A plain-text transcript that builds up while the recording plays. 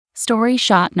Story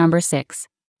shot number 6.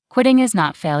 Quitting is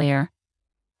not failure.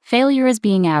 Failure is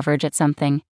being average at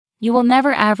something. You will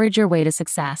never average your way to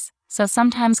success, so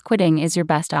sometimes quitting is your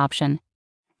best option.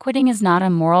 Quitting is not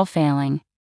a moral failing.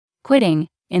 Quitting,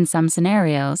 in some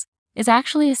scenarios, is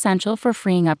actually essential for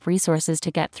freeing up resources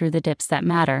to get through the dips that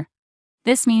matter.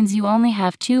 This means you only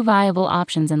have 2 viable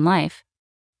options in life.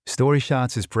 Story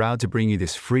Shots is proud to bring you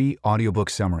this free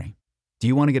audiobook summary. Do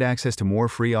you want to get access to more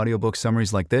free audiobook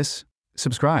summaries like this?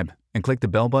 Subscribe and click the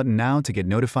bell button now to get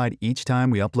notified each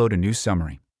time we upload a new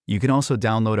summary. You can also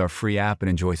download our free app and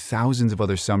enjoy thousands of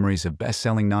other summaries of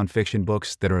best-selling nonfiction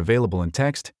books that are available in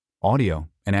text, audio,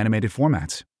 and animated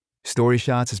formats. Story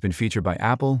Shots has been featured by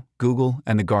Apple, Google,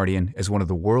 and the Guardian as one of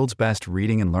the world's best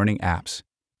reading and learning apps.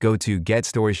 Go to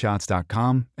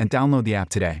getstoryshots.com and download the app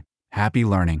today. Happy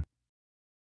learning.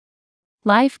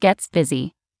 Life gets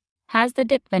busy. Has the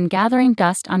dip been gathering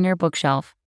dust on your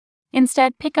bookshelf?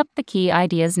 Instead, pick up the key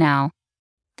ideas now.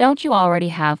 Don't you already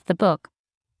have the book?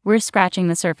 We're scratching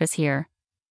the surface here.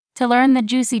 To learn the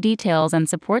juicy details and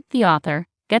support the author,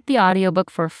 get the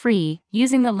audiobook for free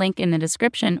using the link in the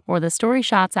description or the Story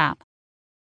Shots app.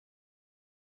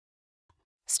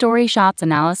 Story Shots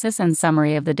Analysis and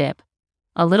Summary of the Dip.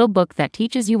 A little book that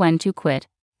teaches you when to quit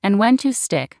and when to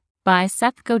stick, by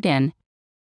Seth Godin.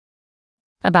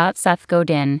 About Seth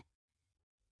Godin.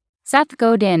 Seth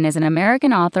Godin is an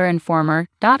American author and former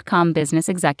 .com business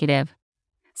executive.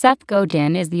 Seth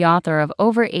Godin is the author of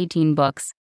over 18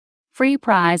 books. Free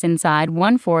prize inside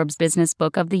one Forbes Business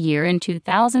Book of the Year in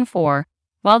 2004,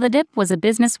 while The Dip was a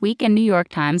Business Week and New York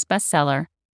Times bestseller.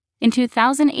 In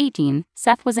 2018,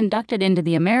 Seth was inducted into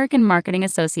the American Marketing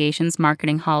Association's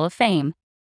Marketing Hall of Fame.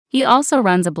 He also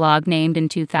runs a blog named in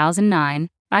 2009,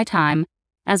 by Time,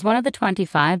 as one of the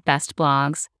 25 best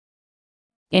blogs.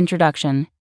 Introduction.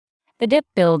 The Dip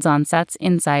builds on Seth's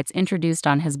insights introduced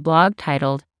on his blog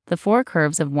titled The 4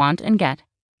 Curves of Want and Get.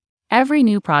 Every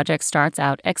new project starts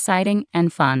out exciting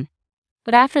and fun.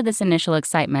 But after this initial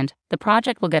excitement, the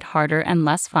project will get harder and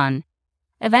less fun.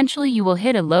 Eventually, you will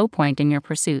hit a low point in your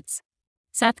pursuits.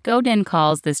 Seth Godin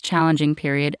calls this challenging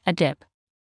period a dip.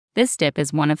 This dip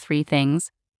is one of 3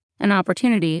 things: an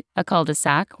opportunity, a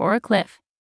cul-de-sac, or a cliff.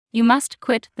 You must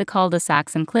quit the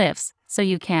cul-de-sacs and cliffs so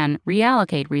you can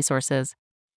reallocate resources.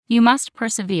 You must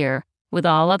persevere with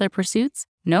all other pursuits,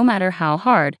 no matter how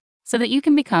hard, so that you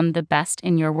can become the best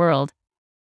in your world.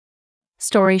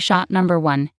 Story shot number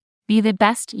 1. Be the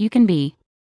best you can be.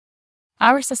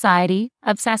 Our society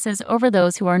obsesses over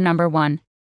those who are number 1.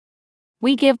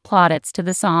 We give plaudits to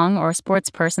the song or sports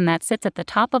person that sits at the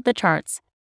top of the charts.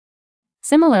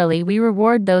 Similarly, we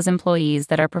reward those employees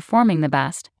that are performing the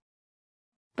best.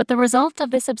 But the result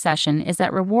of this obsession is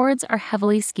that rewards are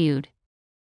heavily skewed.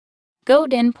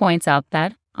 Godin points out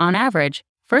that, on average,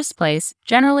 first place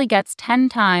generally gets 10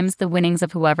 times the winnings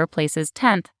of whoever places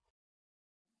 10th.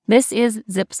 This is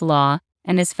Zipf's law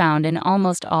and is found in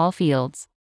almost all fields.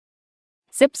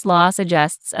 Zipf's law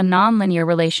suggests a nonlinear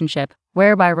relationship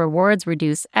whereby rewards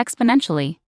reduce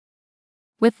exponentially.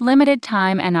 With limited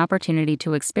time and opportunity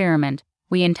to experiment,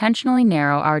 we intentionally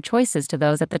narrow our choices to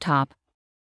those at the top.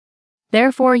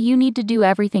 Therefore, you need to do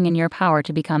everything in your power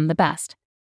to become the best.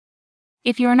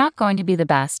 If you are not going to be the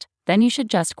best, then you should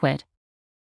just quit.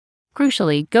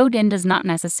 Crucially, Godin does not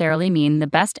necessarily mean the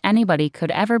best anybody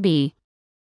could ever be.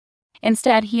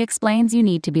 Instead, he explains you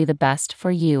need to be the best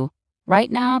for you, right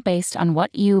now based on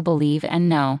what you believe and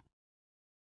know.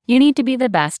 You need to be the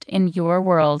best in your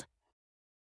world.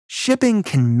 Shipping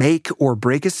can make or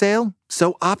break a sale,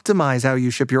 so optimize how you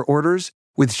ship your orders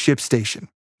with ShipStation.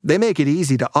 They make it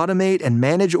easy to automate and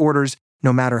manage orders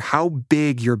no matter how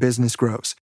big your business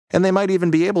grows. And they might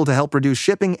even be able to help reduce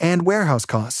shipping and warehouse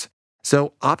costs.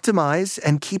 So optimize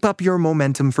and keep up your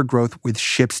momentum for growth with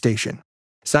ShipStation.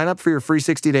 Sign up for your free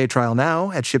 60-day trial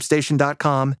now at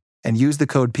ShipStation.com and use the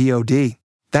code POD.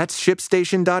 That's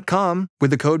ShipStation.com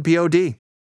with the code POD.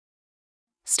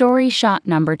 Story shot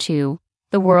number 2.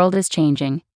 The world is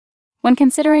changing. When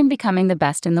considering becoming the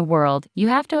best in the world, you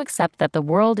have to accept that the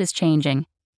world is changing.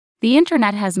 The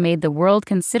internet has made the world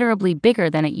considerably bigger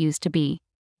than it used to be.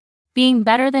 Being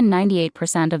better than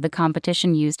 98% of the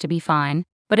competition used to be fine,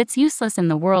 but it's useless in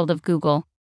the world of Google.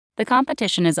 The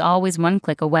competition is always one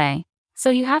click away, so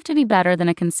you have to be better than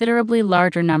a considerably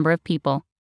larger number of people.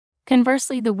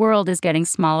 Conversely, the world is getting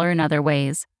smaller in other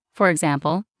ways. For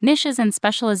example, niches and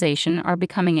specialization are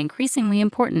becoming increasingly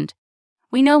important.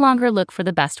 We no longer look for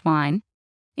the best wine.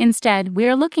 Instead, we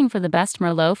are looking for the best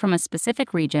Merlot from a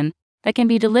specific region that can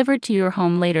be delivered to your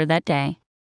home later that day.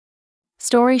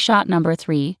 Story shot number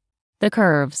 3. The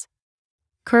curves.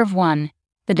 Curve 1.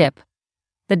 The dip.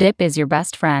 The dip is your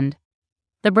best friend.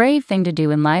 The brave thing to do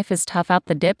in life is tough out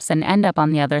the dips and end up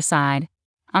on the other side.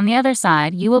 On the other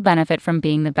side, you will benefit from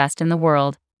being the best in the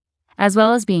world. As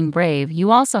well as being brave,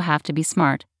 you also have to be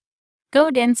smart.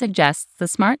 Godin suggests the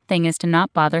smart thing is to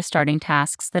not bother starting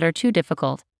tasks that are too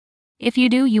difficult. If you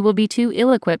do, you will be too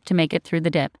ill-equipped to make it through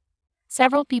the dip.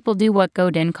 Several people do what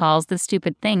Godin calls the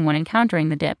stupid thing when encountering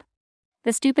the dip.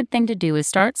 The stupid thing to do is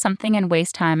start something and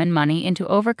waste time and money into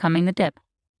overcoming the dip.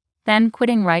 Then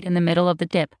quitting right in the middle of the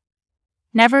dip.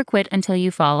 Never quit until you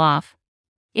fall off.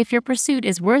 If your pursuit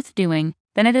is worth doing,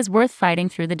 then it is worth fighting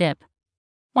through the dip.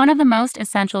 One of the most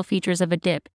essential features of a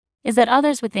dip is that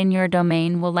others within your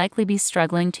domain will likely be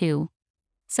struggling too.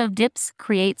 So dips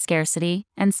create scarcity,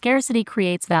 and scarcity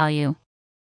creates value.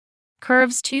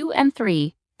 Curves 2 and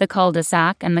 3, the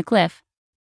cul-de-sac and the cliff.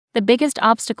 The biggest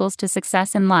obstacles to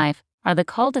success in life are the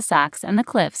cul-de-sacs and the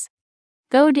cliffs.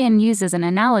 Godin uses an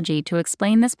analogy to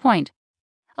explain this point.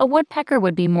 A woodpecker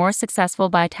would be more successful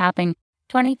by tapping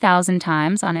 20,000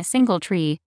 times on a single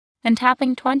tree than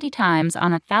tapping 20 times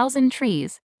on 1,000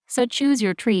 trees, so choose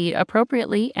your tree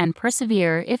appropriately and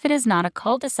persevere if it is not a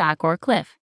cul-de-sac or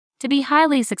cliff. To be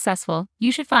highly successful,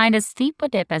 you should find as steep a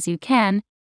dip as you can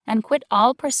and quit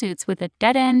all pursuits with a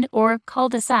dead end or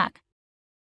cul-de-sac.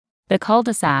 The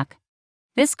cul-de-sac.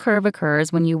 This curve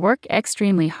occurs when you work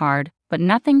extremely hard, but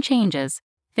nothing changes.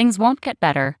 Things won't get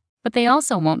better, but they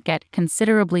also won't get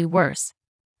considerably worse.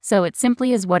 So it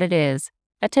simply is what it is.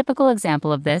 A typical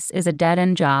example of this is a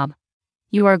dead-end job.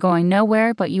 You are going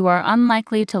nowhere, but you are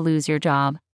unlikely to lose your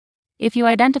job. If you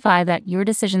identify that your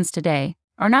decisions today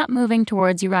are not moving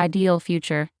towards your ideal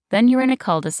future, then you're in a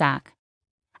cul-de-sac.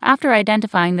 After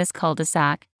identifying this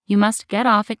cul-de-sac, you must get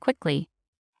off it quickly.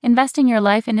 Investing your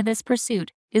life into this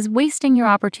pursuit is wasting your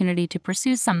opportunity to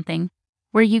pursue something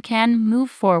where you can move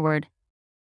forward.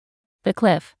 The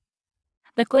cliff.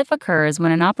 The cliff occurs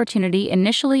when an opportunity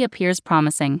initially appears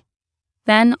promising.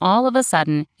 Then, all of a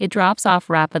sudden, it drops off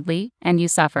rapidly and you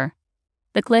suffer.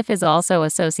 The cliff is also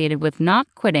associated with not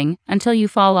quitting until you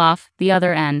fall off the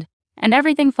other end, and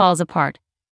everything falls apart.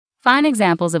 Fine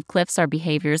examples of cliffs are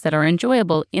behaviors that are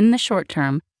enjoyable in the short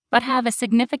term, but have a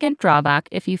significant drawback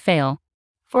if you fail.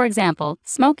 For example,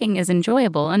 smoking is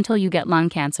enjoyable until you get lung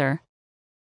cancer.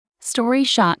 Story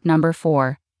shot number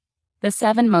 4. The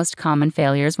 7 most common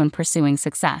failures when pursuing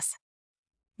success.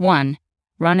 1.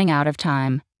 Running out of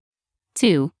time.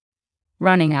 2.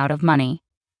 Running out of money.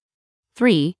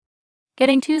 3.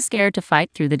 Getting too scared to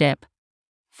fight through the dip.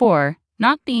 4.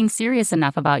 Not being serious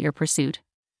enough about your pursuit.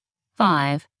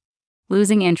 5.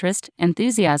 Losing interest,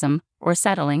 enthusiasm, or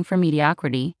settling for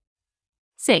mediocrity.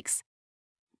 6.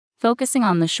 Focusing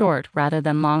on the short rather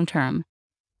than long term.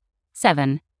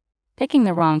 7. Picking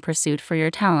the wrong pursuit for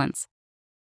your talents.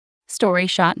 Story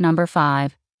shot number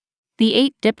 5. The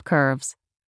 8 dip curves.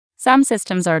 Some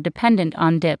systems are dependent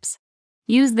on dips.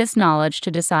 Use this knowledge to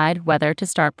decide whether to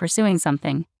start pursuing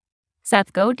something.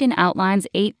 Seth Godin outlines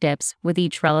 8 dips with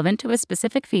each relevant to a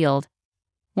specific field.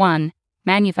 1.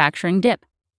 Manufacturing dip.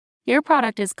 Your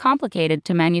product is complicated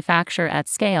to manufacture at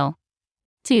scale.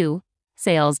 2.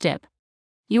 Sales dip.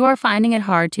 You are finding it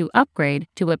hard to upgrade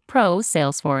to a pro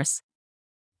sales force.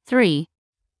 3.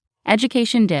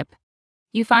 Education dip.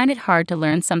 You find it hard to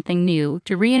learn something new,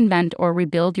 to reinvent or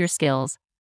rebuild your skills.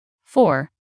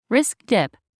 4. Risk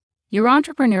dip. Your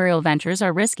entrepreneurial ventures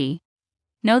are risky.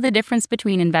 Know the difference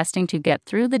between investing to get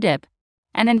through the dip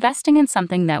and investing in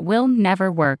something that will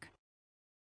never work.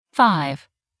 5.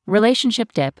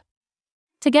 Relationship dip.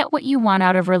 To get what you want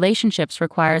out of relationships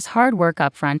requires hard work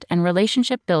upfront and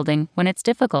relationship building when it's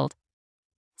difficult.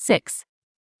 6.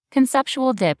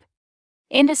 Conceptual dip.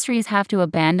 Industries have to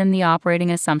abandon the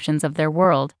operating assumptions of their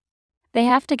world. They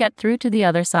have to get through to the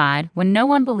other side when no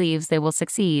one believes they will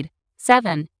succeed.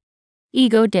 7.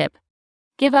 Ego dip.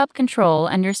 Give up control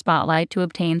and your spotlight to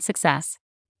obtain success.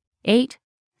 8.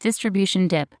 Distribution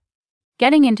dip.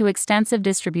 Getting into extensive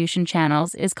distribution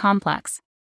channels is complex.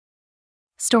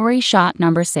 Story shot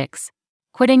number 6.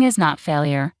 Quitting is not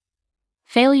failure.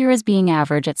 Failure is being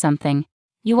average at something.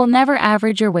 You will never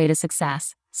average your way to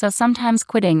success, so sometimes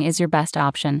quitting is your best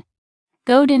option.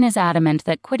 Godin is adamant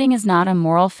that quitting is not a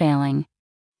moral failing.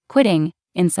 Quitting,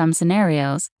 in some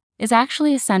scenarios, is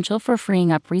actually essential for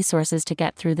freeing up resources to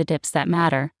get through the dips that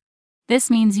matter. This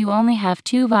means you only have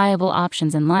 2 viable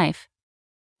options in life: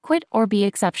 quit or be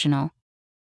exceptional.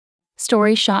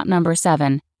 Story shot number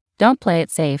 7. Don't play it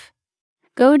safe.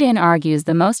 Godin argues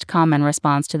the most common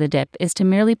response to the dip is to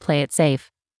merely play it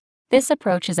safe. This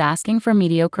approach is asking for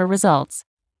mediocre results.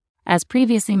 As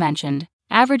previously mentioned,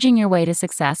 averaging your way to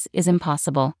success is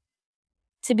impossible.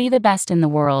 To be the best in the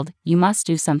world, you must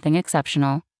do something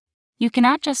exceptional. You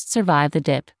cannot just survive the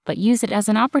dip, but use it as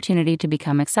an opportunity to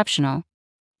become exceptional.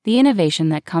 The innovation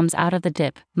that comes out of the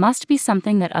dip must be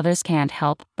something that others can't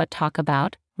help but talk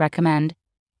about, recommend,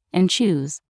 and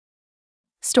choose.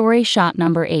 Story shot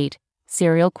number 8.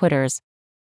 Serial quitters.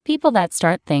 People that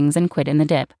start things and quit in the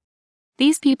dip.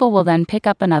 These people will then pick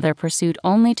up another pursuit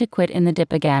only to quit in the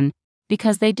dip again,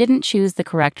 because they didn't choose the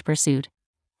correct pursuit.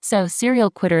 So serial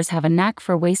quitters have a knack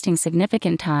for wasting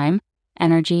significant time,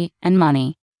 energy, and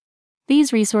money.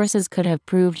 These resources could have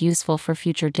proved useful for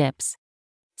future dips.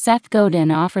 Seth Godin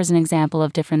offers an example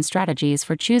of different strategies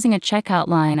for choosing a checkout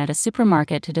line at a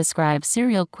supermarket to describe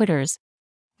serial quitters.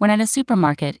 When at a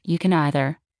supermarket, you can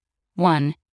either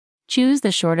 1. Choose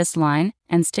the shortest line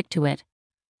and stick to it.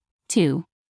 2.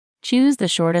 Choose the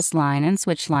shortest line and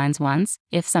switch lines once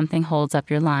if something holds up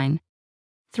your line.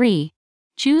 3.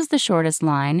 Choose the shortest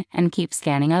line and keep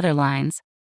scanning other lines.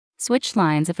 Switch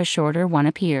lines if a shorter one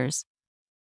appears.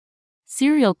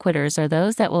 Serial quitters are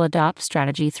those that will adopt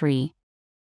strategy 3.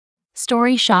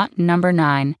 Story shot number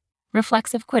 9.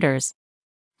 Reflexive quitters.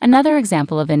 Another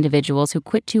example of individuals who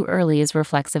quit too early is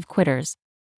reflexive quitters.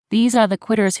 These are the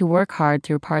quitters who work hard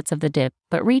through parts of the dip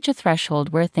but reach a threshold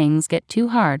where things get too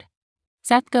hard.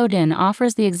 Seth Godin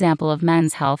offers the example of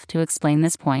men's health to explain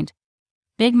this point.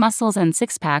 Big muscles and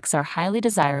six-packs are highly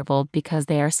desirable because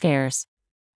they are scarce.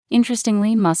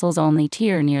 Interestingly, muscles only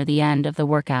tear near the end of the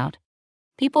workout.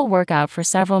 People work out for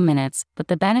several minutes, but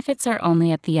the benefits are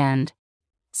only at the end.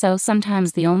 So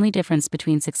sometimes the only difference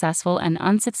between successful and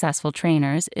unsuccessful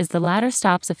trainers is the latter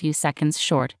stops a few seconds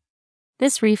short.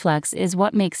 This reflex is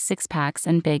what makes six-packs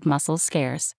and big muscles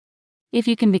scarce. If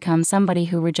you can become somebody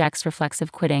who rejects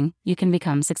reflexive quitting, you can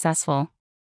become successful.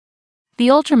 The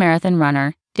ultramarathon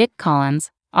runner, Dick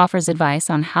Collins, offers advice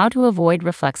on how to avoid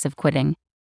reflexive quitting.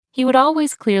 He would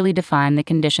always clearly define the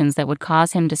conditions that would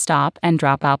cause him to stop and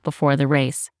drop out before the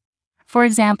race. For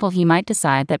example, he might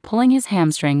decide that pulling his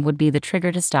hamstring would be the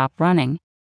trigger to stop running.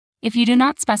 If you do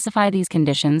not specify these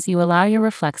conditions, you allow your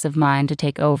reflexive mind to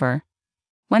take over.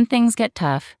 When things get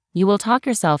tough, you will talk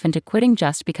yourself into quitting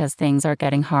just because things are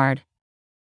getting hard.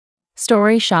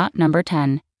 Story shot number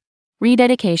 10.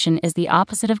 Rededication is the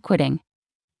opposite of quitting.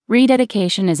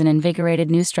 Rededication is an invigorated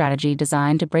new strategy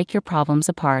designed to break your problems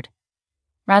apart.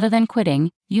 Rather than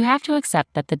quitting, you have to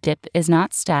accept that the dip is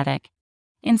not static.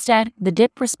 Instead, the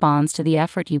dip responds to the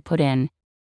effort you put in.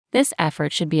 This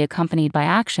effort should be accompanied by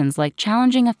actions like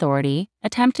challenging authority,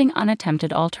 attempting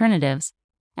unattempted alternatives,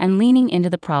 and leaning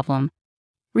into the problem.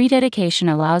 Rededication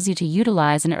allows you to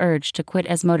utilize an urge to quit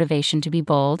as motivation to be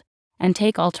bold and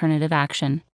take alternative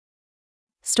action.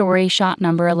 Story shot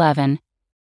number 11.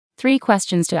 3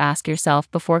 questions to ask yourself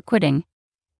before quitting.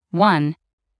 1.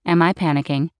 Am I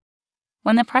panicking?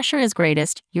 When the pressure is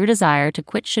greatest, your desire to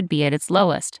quit should be at its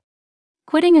lowest.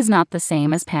 Quitting is not the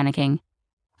same as panicking.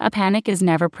 A panic is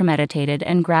never premeditated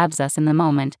and grabs us in the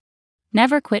moment.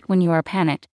 Never quit when you are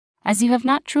panicked, as you have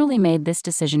not truly made this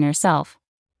decision yourself.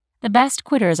 The best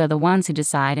quitters are the ones who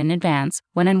decide in advance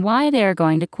when and why they are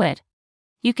going to quit.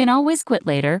 You can always quit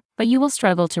later, but you will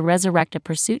struggle to resurrect a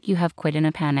pursuit you have quit in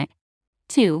a panic.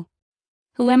 2.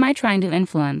 Who am I trying to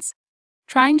influence?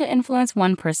 Trying to influence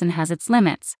one person has its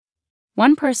limits.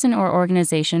 One person or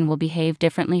organization will behave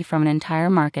differently from an entire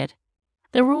market.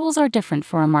 The rules are different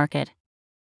for a market.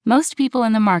 Most people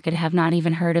in the market have not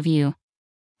even heard of you.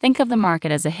 Think of the market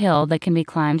as a hill that can be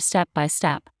climbed step by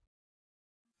step.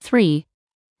 3.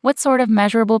 What sort of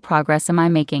measurable progress am I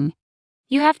making?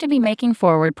 You have to be making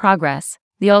forward progress.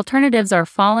 The alternatives are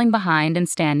falling behind and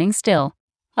standing still.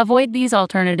 Avoid these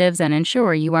alternatives and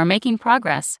ensure you are making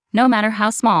progress, no matter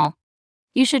how small.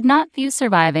 You should not view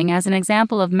surviving as an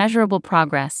example of measurable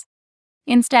progress.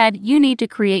 Instead, you need to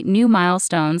create new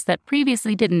milestones that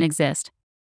previously didn't exist.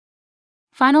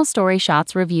 Final story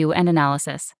shots review and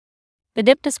analysis. The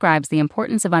dip describes the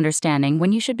importance of understanding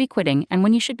when you should be quitting and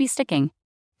when you should be sticking.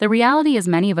 The reality is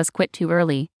many of us quit too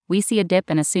early. We see a dip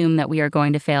and assume that we are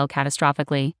going to fail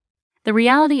catastrophically. The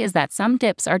reality is that some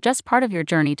dips are just part of your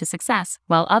journey to success,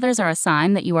 while others are a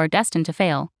sign that you are destined to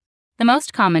fail. The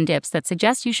most common dips that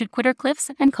suggest you should quit are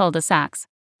cliffs and cul-de-sacs.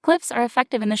 Cliffs are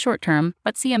effective in the short term,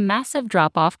 but see a massive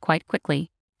drop-off quite quickly.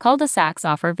 Cul-de-sacs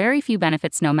offer very few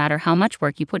benefits no matter how much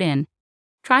work you put in.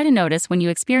 Try to notice when you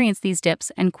experience these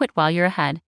dips and quit while you're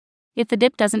ahead. If the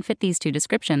dip doesn't fit these 2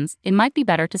 descriptions, it might be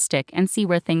better to stick and see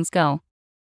where things go.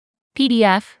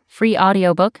 PDF, free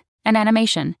audiobook, and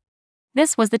animation.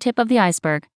 This was the tip of the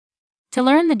iceberg. To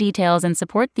learn the details and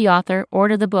support the author,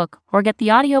 order the book or get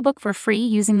the audiobook for free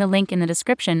using the link in the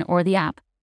description or the app.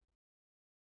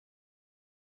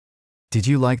 Did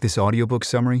you like this audiobook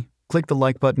summary? Click the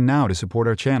like button now to support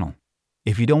our channel.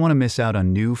 If you don't want to miss out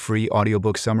on new free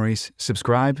audiobook summaries,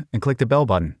 subscribe and click the bell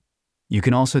button. You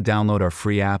can also download our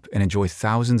free app and enjoy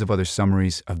thousands of other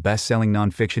summaries of best-selling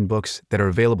nonfiction books that are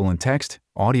available in text,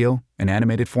 audio, and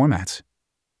animated formats.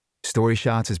 Story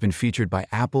Shots has been featured by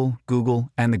Apple, Google,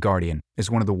 and The Guardian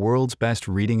as one of the world's best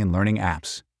reading and learning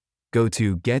apps. Go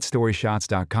to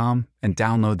getstoryshots.com and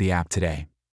download the app today.